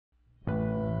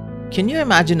Can you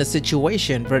imagine a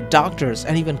situation where doctors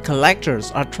and even collectors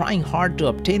are trying hard to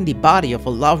obtain the body of a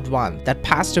loved one that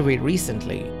passed away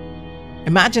recently?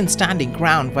 Imagine standing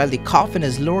ground while the coffin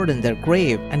is lowered in their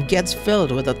grave and gets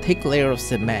filled with a thick layer of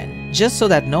cement, just so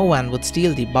that no one would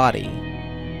steal the body.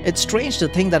 It's strange to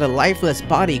think that a lifeless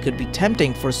body could be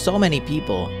tempting for so many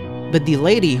people, but the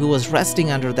lady who was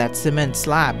resting under that cement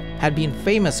slab had been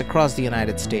famous across the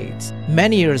United States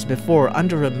many years before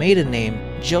under a maiden name,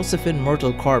 Josephine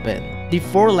Myrtle Corbin, the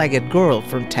four-legged girl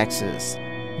from Texas.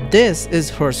 This is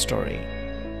her story.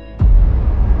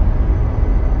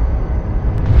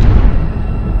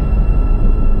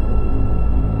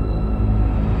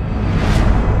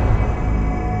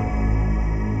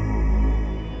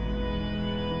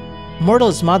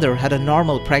 Myrtle's mother had a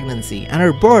normal pregnancy and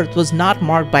her birth was not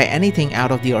marked by anything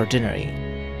out of the ordinary.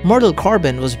 Myrtle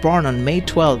Corbin was born on May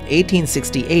 12,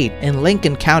 1868 in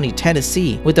Lincoln County,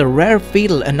 Tennessee with a rare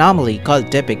fetal anomaly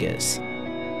called dipygus.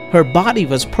 Her body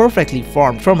was perfectly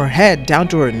formed from her head down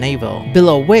to her navel,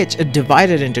 below which it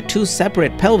divided into two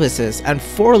separate pelvises and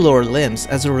four lower limbs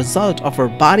as a result of her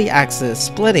body axis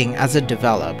splitting as it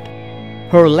developed.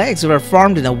 Her legs were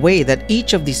formed in a way that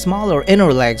each of the smaller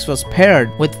inner legs was paired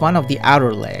with one of the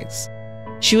outer legs.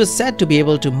 She was said to be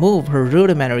able to move her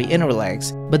rudimentary inner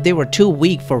legs, but they were too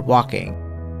weak for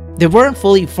walking. They weren't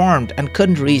fully formed and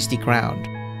couldn't reach the ground.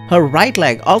 Her right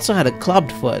leg also had a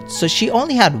clubbed foot, so she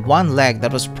only had one leg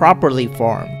that was properly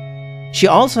formed. She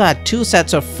also had two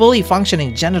sets of fully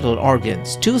functioning genital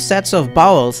organs, two sets of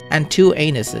bowels, and two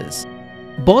anuses.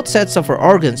 Both sets of her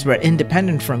organs were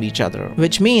independent from each other,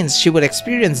 which means she would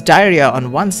experience diarrhea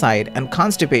on one side and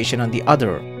constipation on the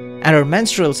other, and her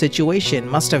menstrual situation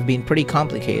must have been pretty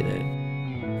complicated.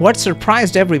 What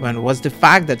surprised everyone was the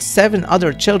fact that 7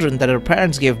 other children that her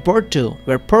parents gave birth to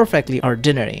were perfectly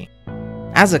ordinary.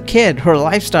 As a kid, her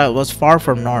lifestyle was far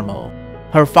from normal.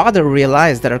 Her father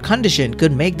realized that her condition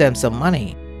could make them some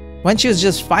money. When she was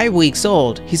just 5 weeks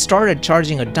old, he started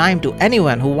charging a dime to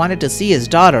anyone who wanted to see his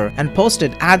daughter and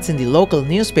posted ads in the local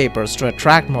newspapers to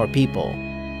attract more people.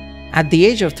 At the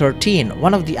age of 13,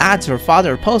 one of the ads her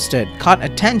father posted caught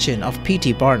attention of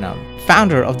P.T. Barnum,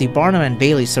 founder of the Barnum and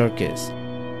Bailey circus.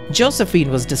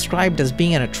 Josephine was described as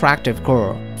being an attractive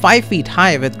girl, 5 feet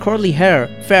high with curly hair,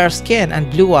 fair skin, and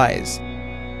blue eyes.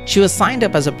 She was signed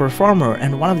up as a performer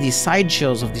in one of the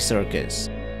sideshows of the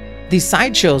circus. These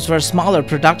sideshows were smaller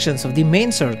productions of the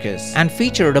main circus and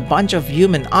featured a bunch of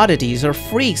human oddities or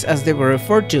freaks as they were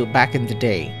referred to back in the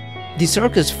day. The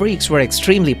circus freaks were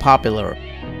extremely popular.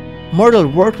 Myrtle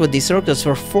worked with the circus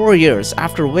for 4 years,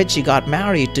 after which she got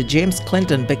married to James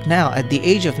Clinton Bicknell at the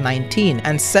age of 19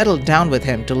 and settled down with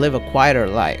him to live a quieter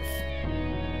life.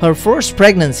 Her first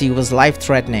pregnancy was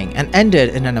life-threatening and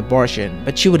ended in an abortion,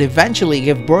 but she would eventually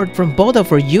give birth from both of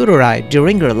her uteri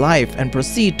during her life and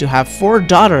proceed to have 4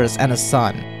 daughters and a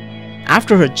son.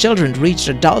 After her children reached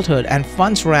adulthood and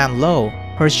funds ran low,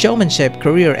 her showmanship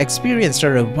career experienced a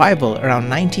revival around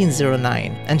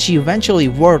 1909, and she eventually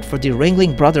worked for the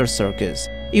Ringling Brothers Circus,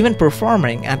 even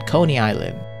performing at Coney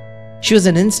Island. She was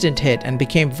an instant hit and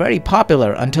became very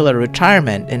popular until her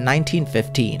retirement in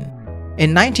 1915.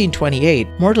 In 1928,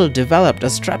 Myrtle developed a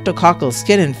streptococcal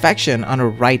skin infection on her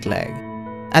right leg.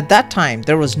 At that time,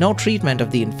 there was no treatment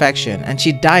of the infection and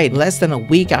she died less than a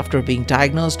week after being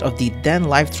diagnosed of the then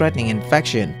life-threatening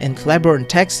infection in Cleburne,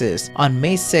 Texas on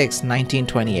May 6,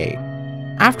 1928.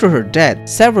 After her death,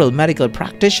 several medical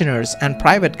practitioners and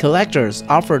private collectors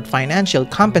offered financial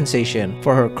compensation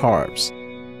for her corpse.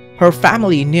 Her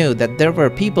family knew that there were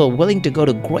people willing to go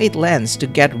to great lengths to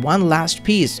get one last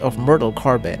piece of Myrtle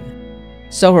Corbin.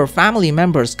 So her family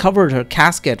members covered her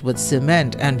casket with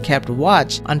cement and kept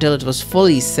watch until it was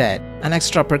fully set, an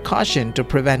extra precaution to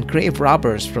prevent grave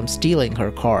robbers from stealing her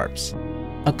corpse.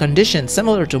 A condition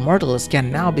similar to Myrtle's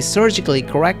can now be surgically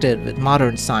corrected with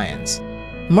modern science.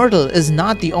 Myrtle is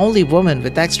not the only woman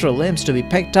with extra limbs to be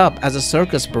picked up as a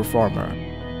circus performer.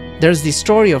 There's the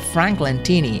story of Frank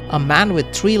Lentini, a man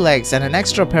with 3 legs and an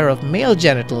extra pair of male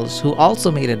genitals who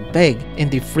also made it big in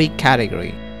the freak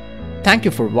category. Thank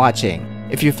you for watching.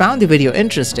 If you found the video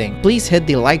interesting, please hit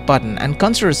the like button and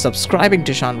consider subscribing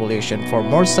to Shounvolution for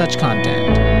more such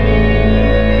content.